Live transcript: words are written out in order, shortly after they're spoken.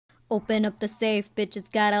Open up the safe, bitches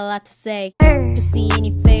got a lot to say. To see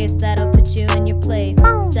any face that'll put you in your place.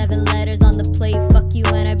 7 letters on the plate, fuck you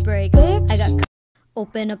when I break. I got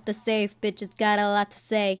Open up the safe, bitches got a lot to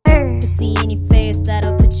say. To see any face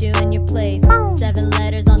that'll put you in your place. 7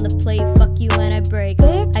 letters on the plate, fuck you when I break.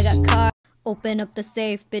 I got car. Open up the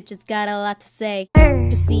safe, bitches got a lot to say.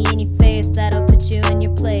 To see any face that'll put you in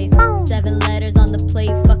your place. 7 letters on the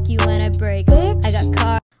plate, fuck you when I break. I got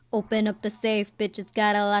car. Open up the safe, bitches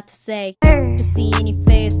got a lot to say. To see any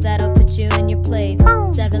face that'll put you in your place.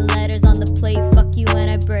 7 letters on the plate, fuck you when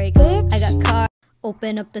I break. I got car.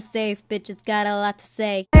 Open up the safe, bitches got a lot to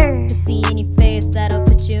say. To see any face that'll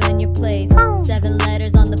put you in your place. 7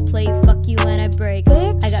 letters on the plate, fuck you when I break.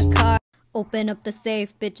 I got car. Open up the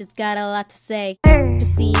safe, bitches got a lot to say. To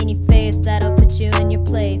see any face that'll put you in your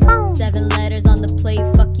place. 7 letters on the plate,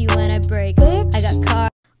 fuck you when I break. I got car.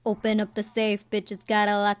 Open up the safe, bitches got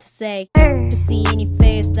a lot to say. To see any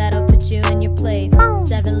face that'll put you in your place.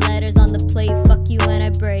 7 letters on the plate, fuck you when I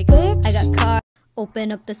break. I got car.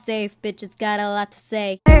 Open up the safe, bitches got a lot to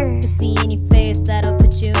say. To see any face that'll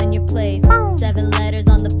put you in your place. 7 letters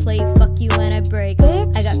on the plate, fuck you when I break.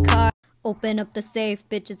 I got car. Open up the safe,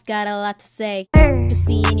 bitches got a lot to say. To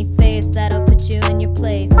see any face that'll put you in your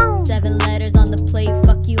place. 7 letters on the plate,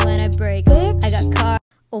 fuck you when I break. I got car.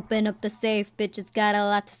 Open up the safe, bitches got a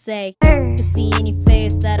lot to say. To see any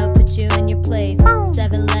face that'll put you in your place.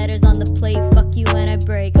 7 letters on the plate, fuck you when I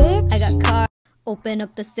break. I got car. Open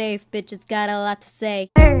up the safe, bitches got a lot to say.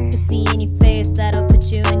 To see any face that'll put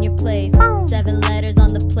you in your place. 7 letters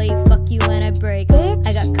on the plate, fuck you when I break.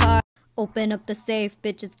 I got car. Open up the safe,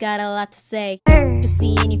 bitches got a lot to say. To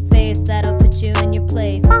see any face that'll put you in your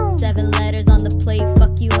place. 7 letters on the plate,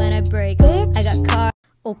 fuck you when I break. I got car.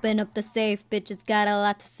 Open up the safe, bitches got a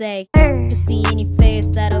lot to say. To see any face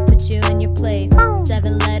that'll put you in your place.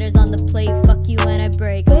 7 letters on the plate, fuck you when I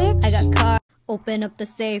break. I got car. Open up the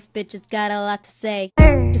safe, bitches got a lot to say.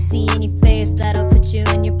 To see any face that'll put you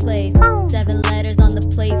in your place. 7 letters on the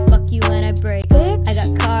plate, fuck you when I break. I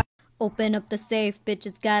got car. Open up the safe,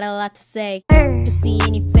 bitches got a lot to say. To see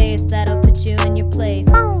any face that'll put you in your place.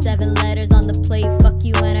 7 letters on the plate, fuck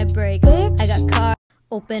you when I break. I got car.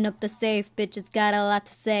 Open up the safe, bitches got a lot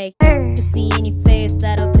to say. To see any face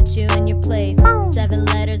that'll put you in your place. 7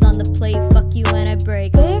 letters on the plate, fuck you when I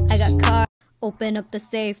break. I got car. Open up the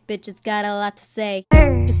safe, bitches got a lot to say.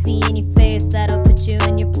 To see any face that'll put you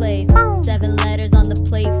in your place. 7 letters on the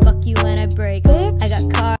plate, fuck you when I break. I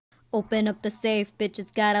got car. Open up the safe,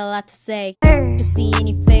 bitches got a lot to say. To see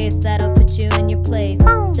any face that'll put you in your place.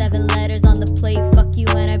 7 letters on the plate, fuck you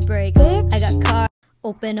when I break. I got car.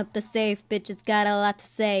 Open up the safe, bitches got a lot to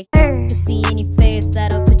say. To see any face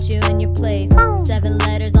that'll put you in your place. 7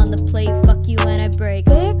 letters on the plate, fuck you when I break.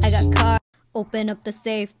 I got car. Open up the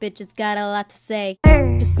safe, bitches got a lot to say.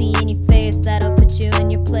 To see any face that'll